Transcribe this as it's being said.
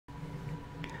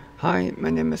Hi, my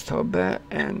name is Tobbe,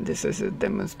 and this is a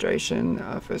demonstration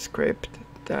of a script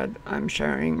that I'm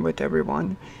sharing with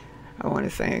everyone. I want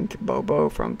to thank Bobo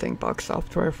from ThinkBox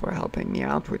Software for helping me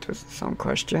out with some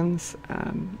questions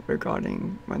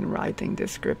regarding when writing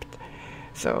this script.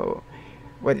 So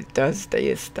what it does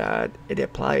is that it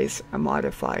applies a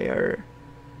modifier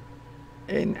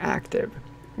inactive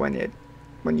when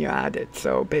you add it.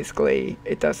 So basically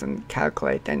it doesn't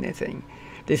calculate anything.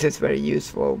 This is very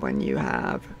useful when you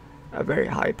have a very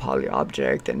high poly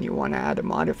object and you want to add a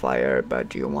modifier,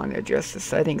 but you want to adjust the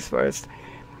settings first,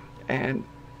 and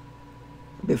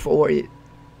before you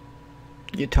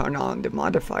turn on the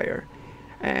modifier.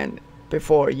 And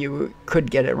before, you could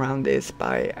get around this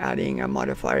by adding a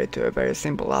modifier to a very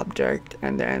simple object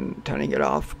and then turning it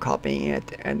off, copying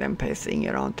it, and then pasting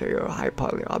it onto your high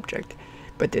poly object.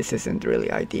 But this isn't really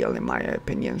ideal in my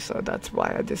opinion, so that's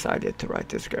why I decided to write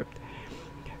this script.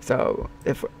 So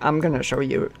if I'm going to show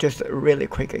you just a really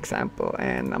quick example,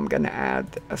 and I'm going to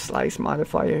add a slice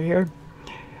modifier here.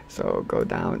 So go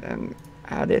down and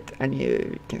add it, and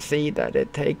you can see that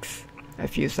it takes a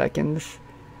few seconds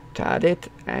to add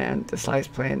it, and the slice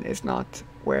plane is not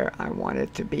where I want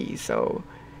it to be. So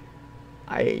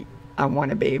I want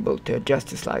to be able to adjust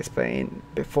the slice plane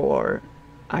before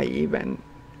I even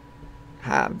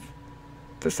have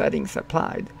the settings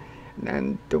applied.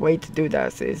 And the way to do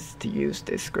that is to use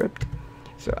this script.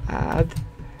 So add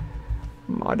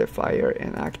modifier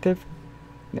inactive,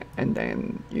 and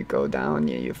then you go down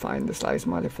and you find the slice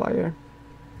modifier,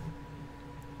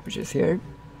 which is here,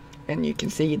 and you can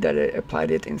see that it applied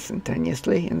it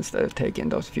instantaneously instead of taking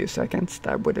those few seconds.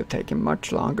 That would have taken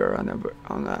much longer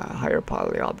on a higher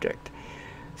poly object.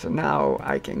 So now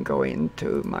I can go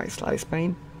into my slice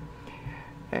pane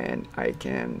and I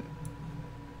can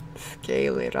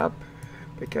scale it up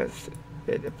because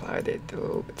it applied it a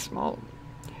little bit small,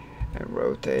 and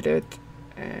rotate it,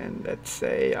 and let's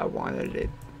say I wanted it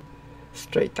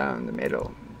straight down the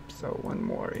middle, so one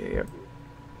more here,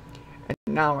 and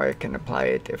now I can apply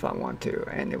it if I want to,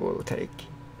 and it will take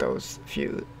those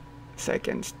few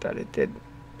seconds that it did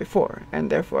before, and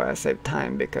therefore I saved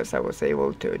time because I was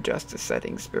able to adjust the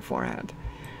settings beforehand.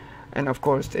 And of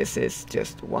course this is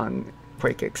just one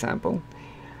quick example.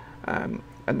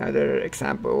 Another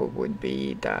example would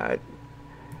be that,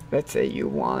 let's say you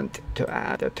want to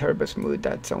add a Turbosmooth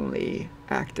that's only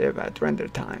active at render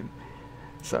time.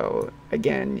 So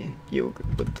again, you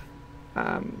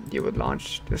would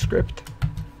launch the script,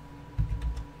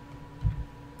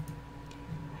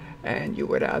 and you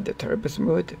would add the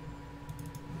Turbosmooth,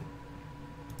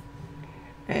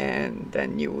 and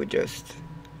then you would just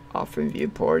open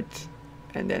viewport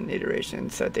and then iteration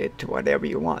set it to whatever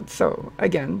you want. So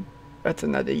again, that's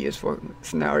another useful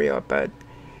scenario, but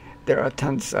there are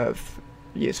tons of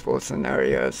useful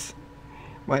scenarios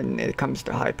when it comes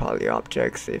to high poly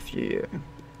objects if you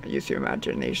use your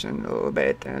imagination a little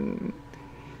bit, and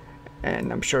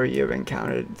I'm sure you've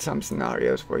encountered some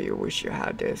scenarios where you wish you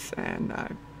had this, and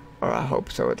or I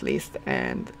hope so at least.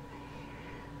 And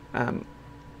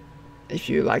if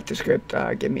you like the script,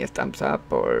 give me a thumbs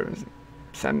up or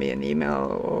send me an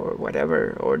email or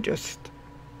whatever, or just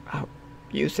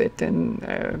use it,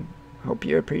 and hope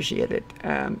you appreciate it.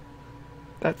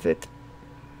 That's it.